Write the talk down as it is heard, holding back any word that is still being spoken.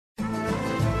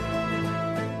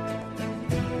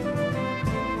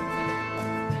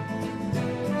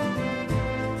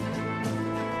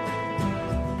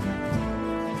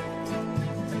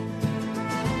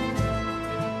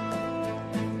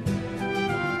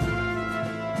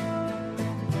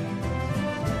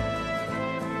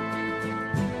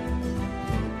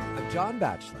John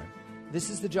Batchelor. This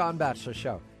is the John Batchelor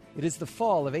Show. It is the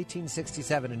fall of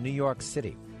 1867 in New York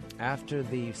City, after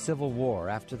the Civil War,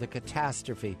 after the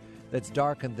catastrophe that's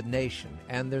darkened the nation,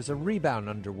 and there's a rebound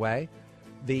underway.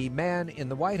 The man in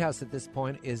the White House at this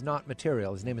point is not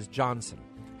material. His name is Johnson.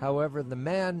 However, the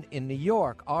men in New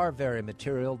York are very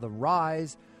material. The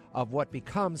rise of what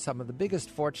becomes some of the biggest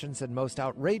fortunes and most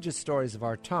outrageous stories of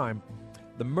our time,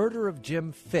 The Murder of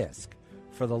Jim Fisk,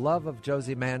 For the Love of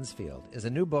Josie Mansfield, is a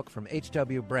new book from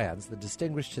H.W. Brands, the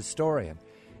distinguished historian,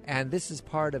 and this is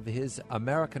part of his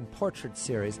American Portrait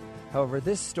series. However,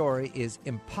 this story is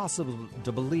impossible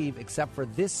to believe, except for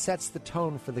this sets the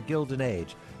tone for the Gilded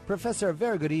Age. Professor, a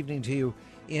very good evening to you.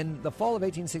 In the fall of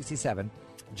 1867,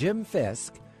 Jim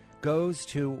Fisk goes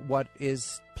to what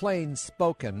is plain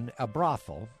spoken a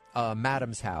brothel,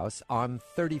 Madam's house, on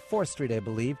 34th Street, I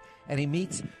believe, and he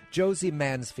meets Josie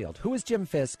Mansfield. Who is Jim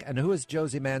Fisk, and who is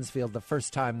Josie Mansfield the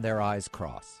first time their eyes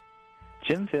cross?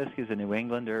 Jim Fisk is a New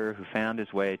Englander who found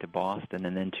his way to Boston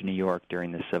and then to New York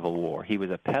during the Civil War. He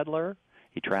was a peddler.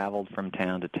 He traveled from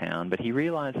town to town, but he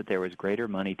realized that there was greater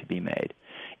money to be made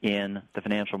in the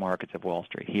financial markets of Wall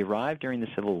Street. He arrived during the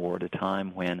Civil War at a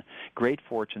time when great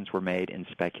fortunes were made in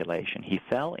speculation. He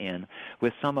fell in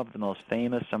with some of the most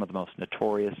famous, some of the most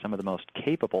notorious, some of the most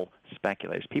capable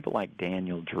speculators, people like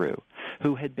Daniel Drew,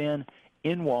 who had been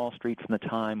in Wall Street from the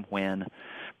time when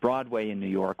Broadway in New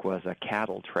York was a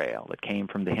cattle trail that came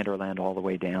from the hinterland all the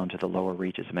way down to the lower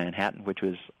reaches of Manhattan, which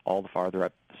was all the farther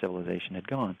up civilization had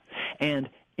gone. And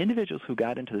individuals who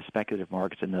got into the speculative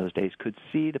markets in those days could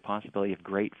see the possibility of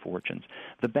great fortunes.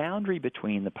 The boundary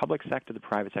between the public sector, the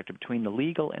private sector, between the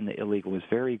legal and the illegal was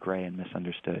very gray and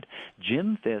misunderstood.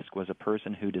 Jim Fisk was a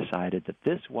person who decided that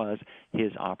this was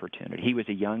his opportunity. He was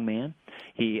a young man.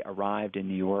 He arrived in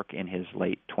New York in his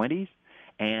late 20s.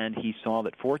 And he saw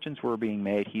that fortunes were being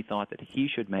made. He thought that he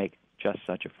should make just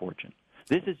such a fortune.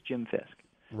 This is Jim Fisk.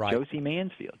 Right. Josie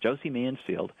Mansfield. Josie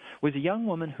Mansfield was a young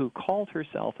woman who called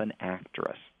herself an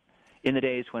actress. In the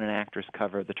days when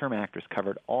the term actress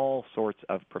covered all sorts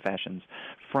of professions,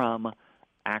 from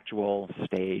actual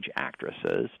stage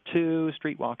actresses to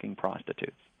street-walking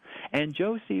prostitutes. And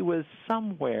Josie was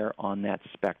somewhere on that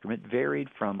spectrum. It varied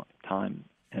from time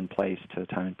and place to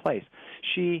time and place.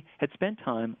 She had spent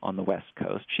time on the West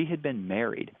Coast. She had been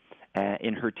married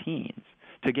in her teens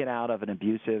to get out of an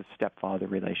abusive stepfather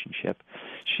relationship.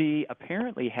 She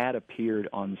apparently had appeared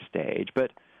on stage,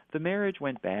 but the marriage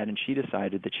went bad, and she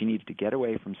decided that she needed to get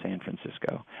away from San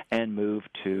Francisco and move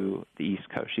to the East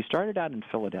Coast. She started out in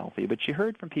Philadelphia, but she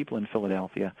heard from people in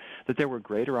Philadelphia that there were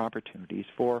greater opportunities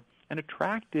for an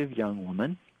attractive young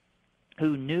woman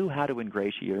who knew how to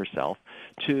ingratiate herself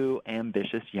to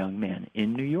ambitious young men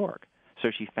in New York. So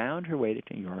she found her way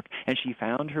to New York, and she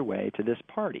found her way to this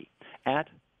party at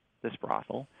this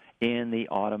brothel in the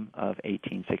autumn of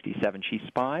 1867. She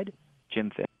spied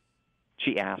Jim Fisk.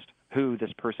 She asked who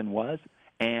this person was,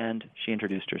 and she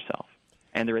introduced herself.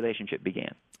 And the relationship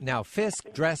began. Now,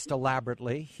 Fisk dressed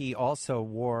elaborately. He also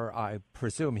wore, I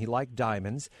presume, he liked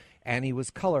diamonds, and he was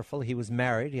colorful. He was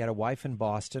married. He had a wife in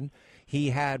Boston. He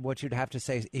had what you'd have to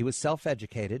say, he was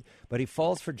self-educated, but he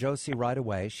falls for Josie right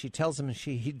away. She tells him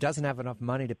he doesn't have enough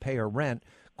money to pay her rent.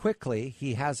 Quickly,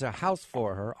 he has a house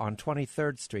for her on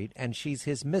 23rd Street, and she's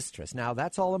his mistress. Now,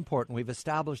 that's all important. We've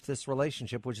established this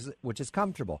relationship, which is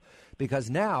comfortable, because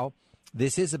now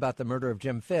this is about the murder of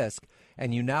Jim Fisk,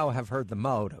 and you now have heard the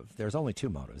motive. There's only two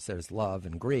motives. There's love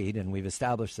and greed, and we've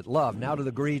established that love. Now to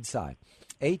the greed side.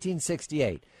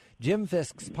 1868. Jim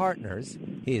Fisk's partners,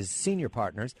 his senior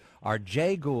partners, are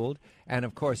Jay Gould, and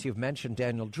of course you've mentioned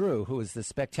Daniel Drew, who is the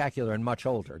spectacular and much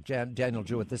older. Daniel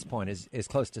Drew at this point is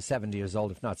close to 70 years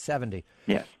old, if not 70.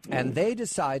 Yes. And they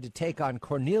decide to take on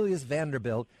Cornelius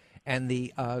Vanderbilt and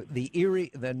the Erie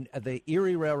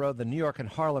Railroad, the New York and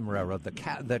Harlem Railroad,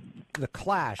 the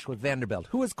clash with Vanderbilt.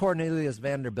 Who is Cornelius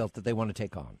Vanderbilt that they want to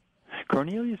take on?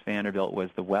 Cornelius Vanderbilt was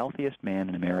the wealthiest man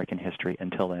in American history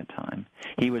until that time.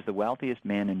 He was the wealthiest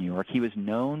man in New York. He was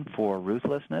known for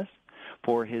ruthlessness,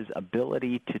 for his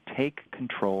ability to take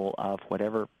control of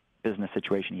whatever business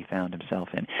situation he found himself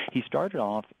in. He started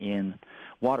off in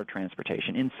water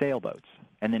transportation, in sailboats,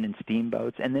 and then in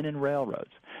steamboats, and then in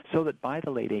railroads, so that by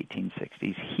the late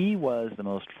 1860s, he was the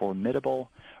most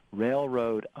formidable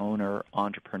railroad owner,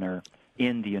 entrepreneur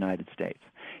in the United States.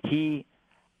 He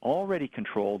already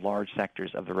controlled large sectors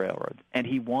of the railroad, and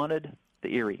he wanted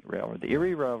the Erie Railroad. The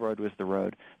Erie Railroad was the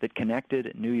road that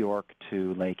connected New York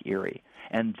to Lake Erie,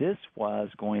 and this was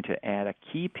going to add a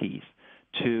key piece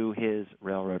to his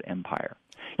railroad empire.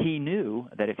 He knew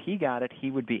that if he got it,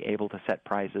 he would be able to set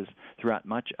prices throughout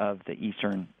much of the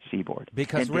eastern seaboard.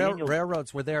 Because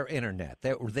railroads were their internet.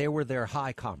 They were their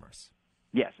high commerce.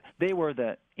 Yes, they were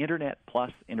the internet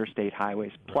plus interstate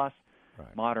highways plus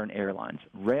modern airlines.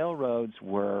 Railroads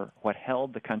were what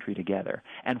held the country together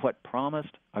and what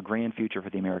promised a grand future for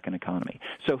the American economy.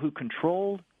 So who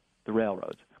controlled the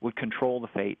railroads would control the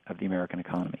fate of the American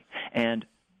economy. And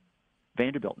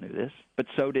Vanderbilt knew this, but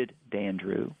so did Dan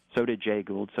Drew, so did Jay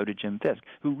Gould, so did Jim Fisk,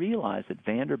 who realized that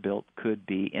Vanderbilt could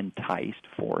be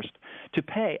forced to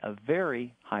pay a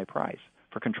very high price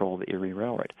for control of the Erie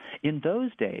Railroad. In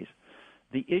those days,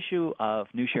 the issue of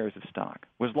new shares of stock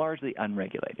was largely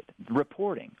unregulated.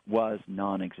 Reporting was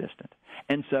non-existent.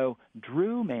 And so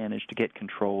Drew managed to get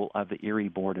control of the Erie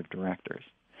Board of Directors,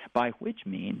 by which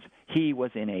means he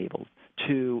was enabled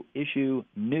to issue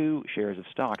new shares of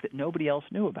stock that nobody else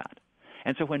knew about.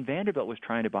 And so when Vanderbilt was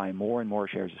trying to buy more and more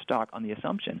shares of stock on the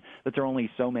assumption that there are only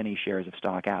so many shares of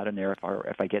stock out in there,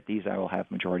 if I get these, I will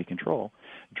have majority control,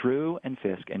 Drew and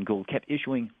Fisk and Gould kept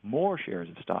issuing more shares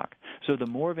of stock. So the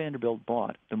more Vanderbilt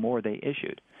bought, the more they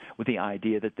issued, with the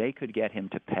idea that they could get him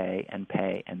to pay and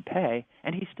pay and pay,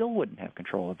 and he still wouldn't have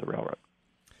control of the railroad.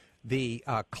 The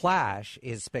clash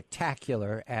is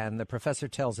spectacular, and the professor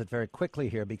tells it very quickly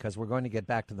here because we're going to get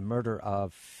back to the murder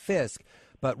of Fisk.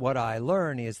 But what I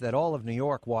learn is that all of New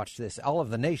York watched this, all of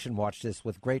the nation watched this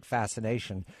with great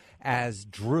fascination as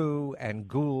Drew and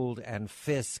Gould and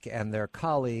Fisk and their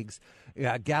colleagues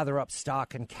gather up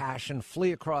stock and cash and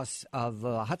flee across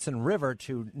the Hudson River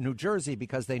to New Jersey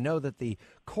because they know that the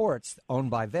courts owned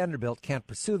by Vanderbilt can't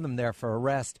pursue them there for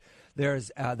arrest.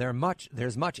 There's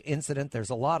much incident.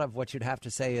 There's a lot of what you'd have to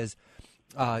say is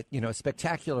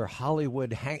spectacular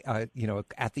Hollywood,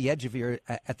 at the edge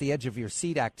of your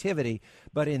seat activity.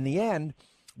 But in the end,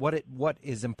 what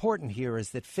is important here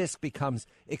is that Fisk becomes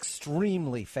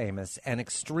extremely famous and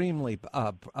extremely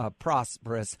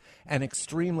prosperous and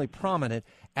extremely prominent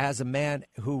as a man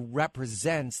who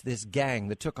represents this gang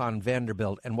that took on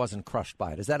Vanderbilt and wasn't crushed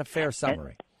by it. Is that a fair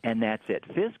summary? And that's it.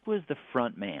 Fisk was the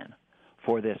front man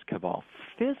for this cabal.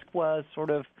 Fisk was sort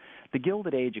of the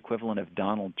Gilded Age equivalent of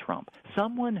Donald Trump,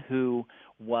 someone who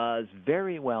was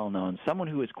very well known, someone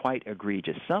who was quite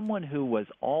egregious, someone who was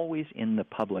always in the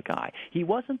public eye. He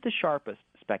wasn't the sharpest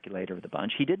speculator of the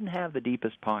bunch. He didn't have the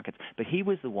deepest pockets, but he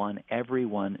was the one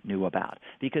everyone knew about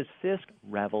because Fisk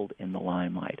reveled in the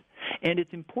limelight. And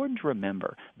it's important to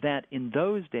remember that in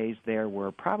those days there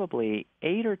were probably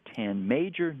 8 or 10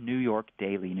 major New York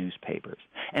daily newspapers,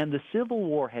 and the Civil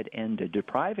War had ended,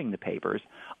 depriving the papers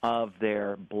of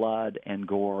their blood and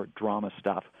gore drama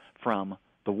stuff from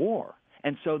the war.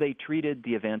 And so they treated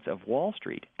the events of Wall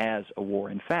Street as a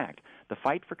war. In fact, the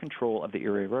fight for control of the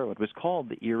Erie Railroad was called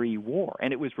the Erie War,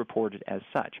 and it was reported as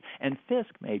such. And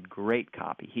Fisk made great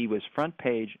copy. He was front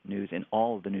page news in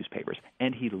all of the newspapers,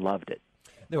 and he loved it.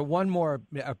 There one more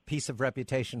piece of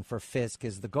reputation for Fisk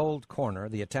is the gold corner,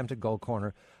 the attempted gold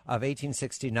corner of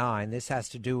 1869. This has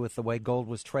to do with the way gold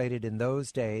was traded in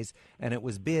those days, and it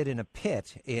was bid in a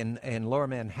pit in lower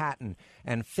Manhattan.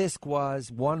 And Fisk was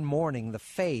one morning the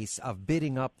face of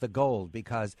bidding up the gold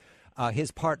because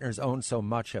his partners owned so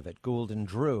much of it, Gould and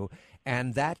Drew.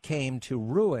 And that came to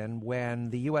ruin when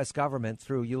the U.S. government,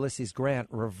 through Ulysses Grant,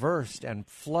 reversed and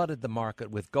flooded the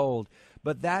market with gold.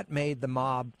 But that made the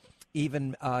mob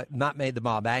not made the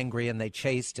mob angry, and they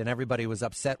chased, and everybody was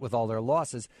upset with all their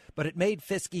losses, but it made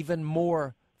Fisk even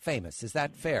more famous. Is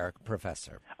that fair,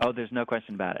 Professor? Oh, there's no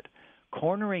question about it.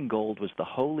 Cornering gold was the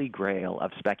holy grail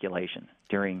of speculation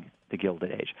during the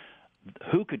Gilded Age.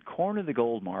 Who could corner the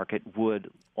gold market would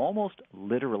almost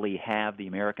literally have the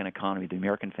American economy, the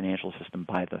American financial system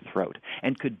by the throat,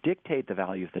 and could dictate the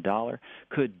value of the dollar,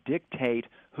 could dictate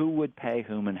who would pay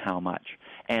whom and how much.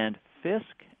 And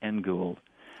Fisk and Gould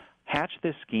hatched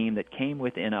this scheme that came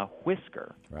within a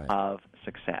whisker of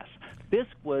success. Fisk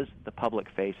was the public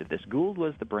face of this. Gould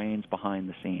was the brains behind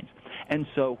the scenes. And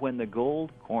so when the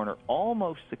gold corner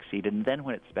almost succeeded, and then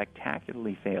when it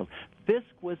spectacularly failed, Fisk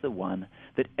was the one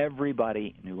that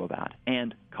everybody knew about.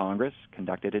 And Congress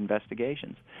conducted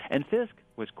investigations. And Fisk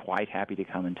was quite happy to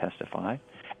come and testify.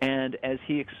 And as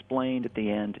he explained at the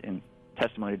end in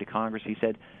testimony to Congress, he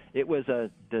said, it was a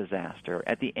disaster.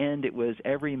 At the end, it was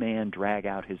every man drag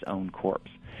out his own corpse.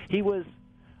 He was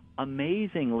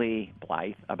amazingly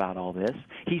blithe about all this.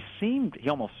 He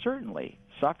almost certainly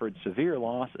suffered severe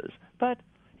losses, but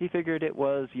he figured it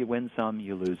was you win some,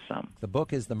 you lose some. The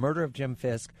book is The Murder of Jim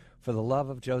Fisk, For the Love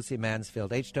of Josie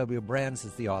Mansfield. H.W. Brands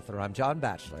is the author. I'm John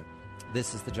Batchelor.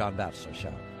 This is The John Batchelor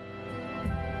Show.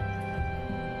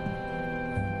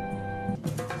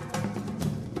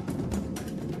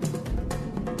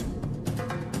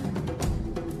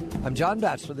 I'm John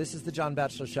Batchelor. This is the John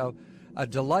Batchelor Show. A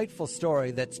delightful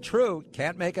story that's true.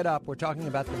 Can't make it up. We're talking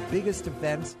about the biggest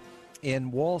events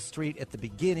in Wall Street at the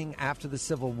beginning after the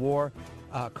Civil War,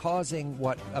 causing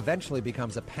what eventually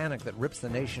becomes a panic that rips the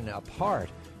nation apart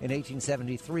in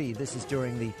 1873. This is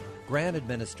during the Grant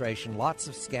administration. Lots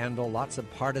of scandal, lots of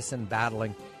partisan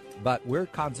battling, but we're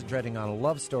concentrating on a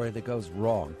love story that goes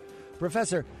wrong.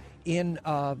 Professor, in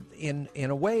a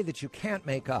way that you can't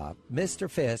make up, Mr.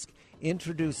 Fisk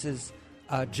introduces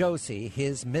Josie,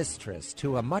 his mistress,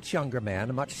 to a much younger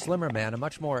man, a much slimmer man, a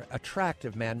much more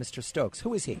attractive man, Mr. Stokes.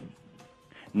 Who is he?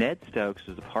 Ned Stokes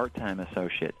was a part-time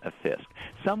associate of Fisk,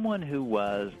 someone who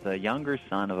was the younger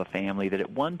son of a family that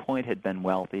at one point had been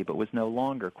wealthy but was no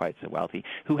longer quite so wealthy,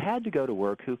 who had to go to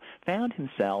work, who found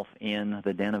himself in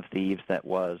the den of thieves that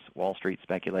was Wall Street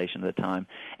speculation at the time,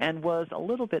 and was a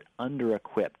little bit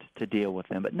under-equipped to deal with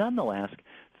them. But nonetheless,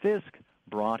 Fisk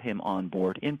brought him on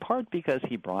board, in part because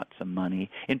he brought some money,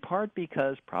 in part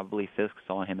because probably Fisk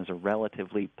saw him as a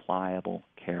relatively pliable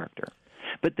character.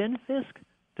 But then Fisk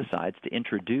decides to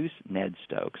introduce Ned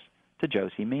Stokes to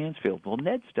Josie Mansfield. Well,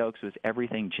 Ned Stokes was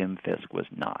everything Jim Fisk was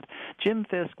not. Jim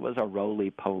Fisk was a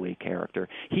roly-poly character.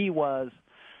 He was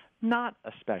not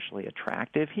especially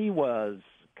attractive. He was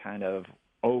kind of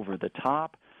over the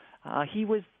top. He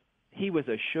was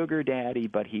a sugar daddy,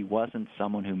 but he wasn't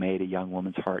someone who made a young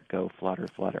woman's heart go flutter,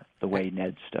 flutter, the way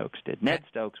Ned Stokes did. Ned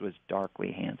Stokes was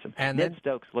darkly handsome. And Ned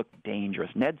Stokes looked dangerous.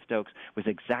 Ned Stokes was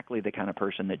exactly the kind of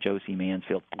person that Josie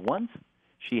Mansfield, once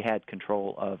she had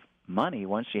control of money,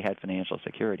 once she had financial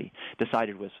security,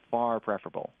 decided was far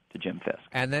preferable to Jim Fisk.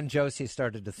 And then Josie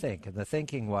started to think, and the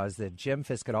thinking was that Jim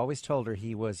Fisk had always told her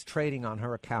he was trading on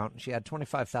her account, and she had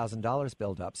 $25,000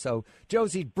 built up. So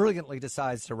Josie brilliantly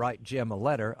decides to write Jim a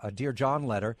letter, a Dear John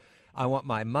letter, I want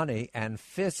my money. And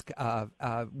Fisk,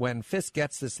 when Fisk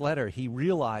gets this letter, he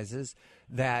realizes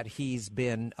that he's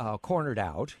been cornered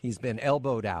out, he's been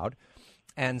elbowed out,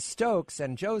 and Stokes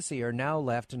and Josie are now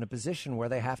left in a position where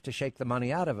they have to shake the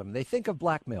money out of him. They think of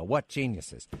blackmail. What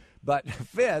geniuses. But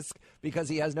Fisk, because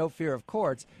he has no fear of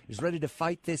courts, is ready to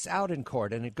fight this out in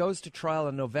court, and it goes to trial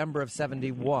in November of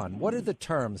 71. What are the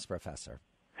terms, Professor?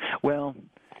 Well,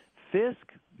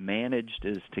 Fisk managed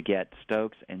to get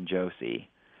Stokes and Josie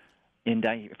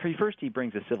first, he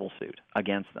brings a civil suit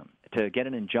against them to get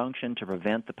an injunction to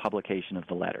prevent the publication of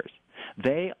the letters.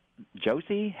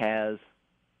 Josie has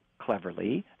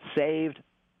cleverly saved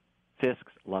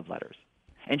Fisk's love letters.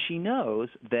 And she knows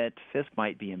that Fisk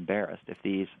might be embarrassed if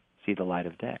these see the light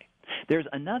of day. There's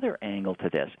another angle to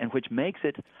this, and which makes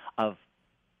it of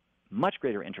much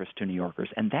greater interest to New Yorkers,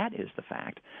 and that is the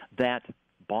fact that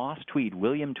Boss Tweed,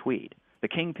 William Tweed, the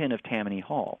kingpin of Tammany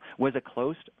Hall, was a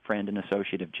close friend and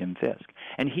associate of Jim Fisk.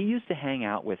 And he used to hang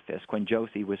out with Fisk when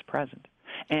Josie was present.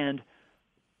 And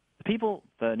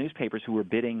the newspapers who were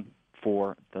bidding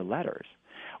for the letters,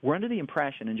 were under the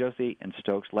impression, and Josie and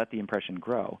Stokes let the impression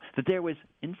grow, that there was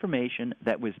information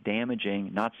that was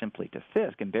damaging not simply to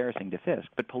Fisk, embarrassing to Fisk,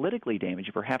 but politically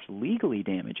damaging, perhaps legally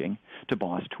damaging to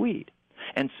Boss Tweed.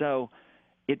 And so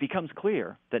it becomes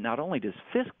clear that not only does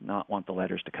Fisk not want the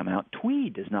letters to come out,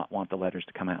 Tweed does not want the letters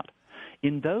to come out.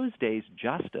 In those days,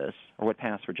 justice, or what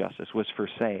passed for justice, was for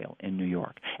sale in New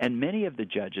York, and many of the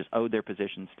judges owed their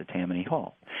positions to Tammany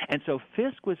Hall. And so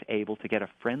Fisk was able to get a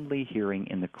friendly hearing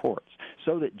in the courts,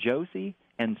 so that Josie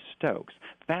and Stokes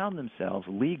found themselves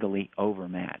legally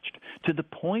overmatched, to the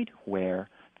point where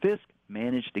Fisk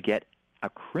managed to get a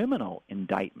criminal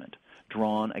indictment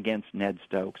drawn against Ned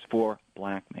Stokes for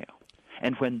blackmail.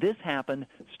 And when this happened,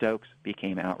 Stokes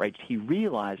became outraged. He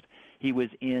realized he was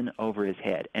in over his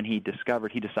head, and he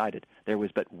decided there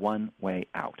was but one way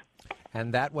out.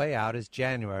 And that way out is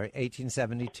January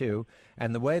 1872,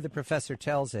 and the way the professor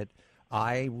tells it,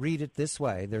 I read it this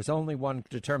way. There's only one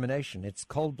determination. It's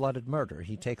cold-blooded murder.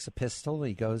 He takes a pistol.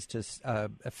 He goes to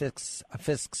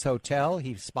Fisk's hotel.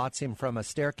 He spots him from a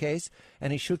staircase,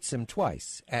 and he shoots him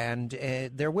twice. And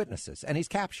they're witnesses, and he's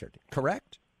captured.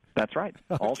 Correct? That's right.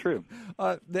 All true.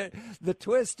 The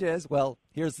twist is, well,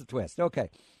 here's the twist. Okay.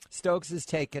 Stokes is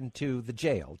taken to the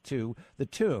jail, to the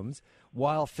Tombs,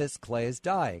 while Fisk lays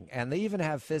dying. And they even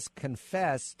have Fisk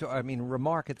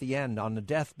remark at the end on the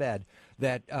deathbed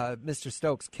that Mr.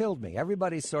 Stokes killed me.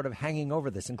 Everybody's sort of hanging over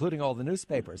this, including all the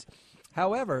newspapers.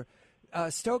 However,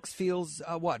 Stokes feels,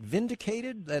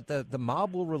 vindicated that the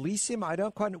mob will release him?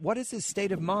 What is his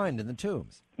state of mind in the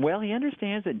Tombs? Well, he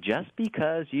understands that just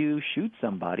because you shoot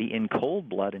somebody in cold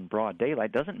blood in broad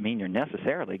daylight doesn't mean you're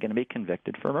necessarily going to be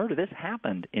convicted for murder. This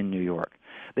happened in New York.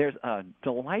 There's a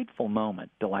delightful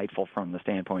moment, delightful from the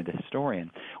standpoint of the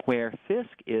historian, where Fisk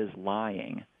is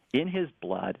lying in his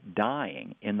blood,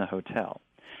 dying in the hotel.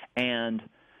 And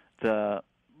the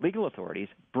legal authorities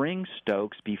bring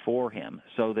Stokes before him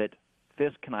so that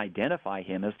Fisk can identify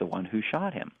him as the one who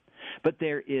shot him. But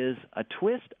there is a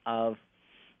twist of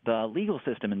the legal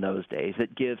system in those days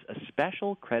that gives a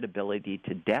special credibility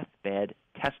to deathbed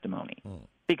testimony.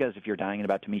 Because if you're dying and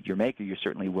about to meet your maker, you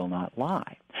certainly will not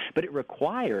lie. But it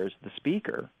requires the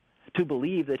speaker to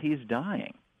believe that he's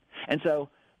dying. And so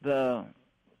the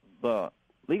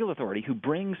legal authority who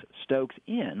brings Stokes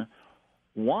in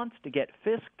wants to get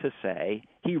Fisk to say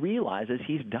he realizes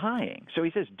he's dying. So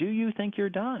he says, "Do you think you're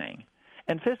dying?"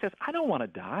 And Fisk says, "I don't want to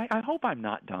die. I hope I'm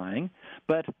not dying."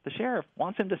 But the sheriff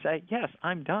wants him to say, "Yes,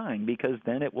 I'm dying," because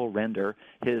then it will render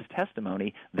his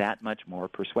testimony that much more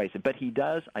persuasive. But he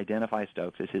does identify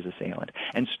Stokes as his assailant,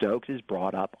 and Stokes is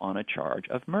brought up on a charge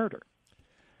of murder.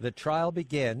 The trial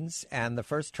begins, and the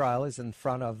first trial is in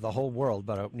front of the whole world,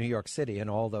 but New York City and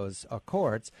all those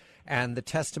courts, and the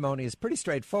testimony is pretty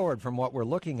straightforward from what we're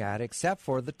looking at, except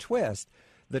for the twist.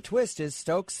 The twist is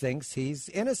Stokes thinks he's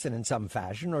innocent in some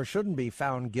fashion or shouldn't be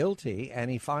found guilty, and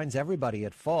he finds everybody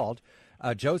at fault.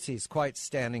 Josie's quite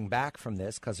standing back from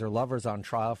this because her lover's on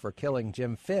trial for killing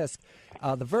Jim Fisk.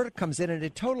 The verdict comes in, and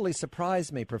it totally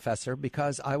surprised me, Professor,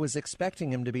 because I was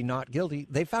expecting him to be not guilty.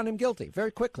 They found him guilty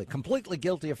very quickly, completely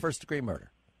guilty of first-degree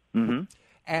murder. Mm-hmm.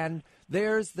 And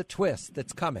there's the twist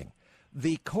that's coming.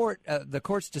 The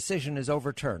court's decision is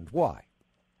overturned. Why?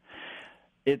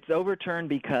 It's overturned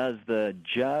because the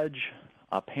judge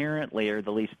apparently, or at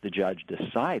least the judge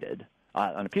decided,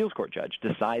 an appeals court judge,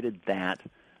 decided that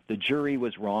the jury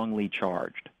was wrongly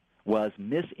charged, was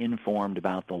misinformed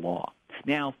about the law.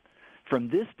 Now, from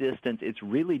this distance, it's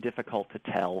really difficult to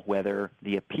tell whether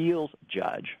the appeals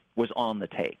judge was on the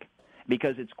take,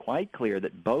 because it's quite clear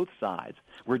that both sides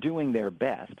were doing their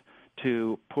best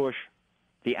to push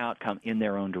the outcome in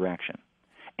their own direction.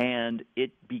 And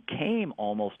it became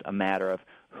almost a matter of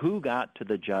who got to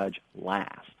the judge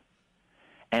last.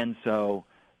 And so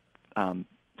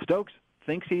Stokes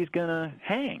thinks he's going to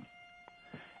hang.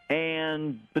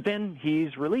 But then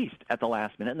he's released at the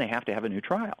last minute, and they have to have a new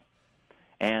trial.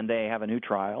 And they have a new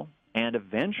trial, and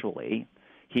eventually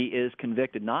he is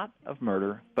convicted not of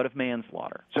murder, but of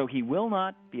manslaughter. So he will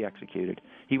not be executed.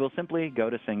 He will simply go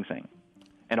to Sing Sing.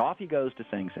 And off he goes to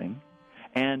Sing Sing.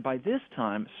 And by this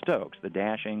time, Stokes, the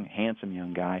dashing, handsome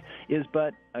young guy, is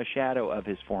but a shadow of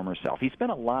his former self. He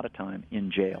spent a lot of time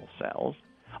in jail cells.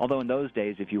 Although in those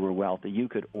days, if you were wealthy, you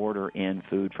could order in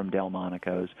food from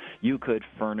Delmonico's. You could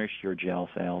furnish your jail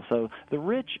cell. So the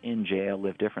rich in jail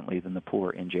live differently than the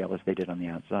poor in jail, as they did on the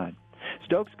outside.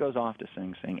 Stokes goes off to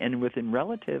Sing Sing, and within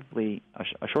relatively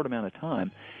a short amount of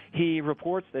time, he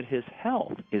reports that his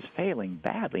health is failing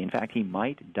badly. In fact, he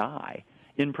might die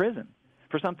in prison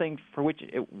for something for which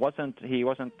he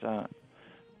wasn't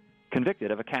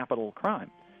convicted of a capital crime.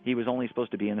 He was only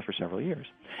supposed to be in there for several years.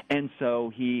 And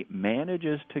so he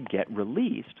manages to get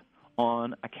released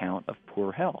on account of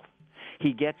poor health.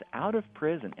 He gets out of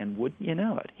prison, and wouldn't you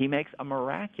know it, he makes a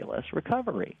miraculous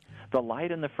recovery. The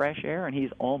light and the fresh air, and he's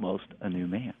almost a new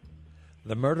man.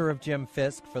 The Murder of Jim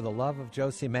Fisk for the Love of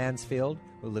Josie Mansfield,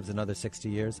 who lives another 60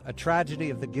 years. A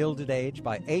Tragedy of the Gilded Age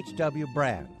by H.W.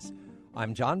 Brands.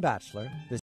 I'm John Batchelor.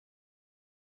 This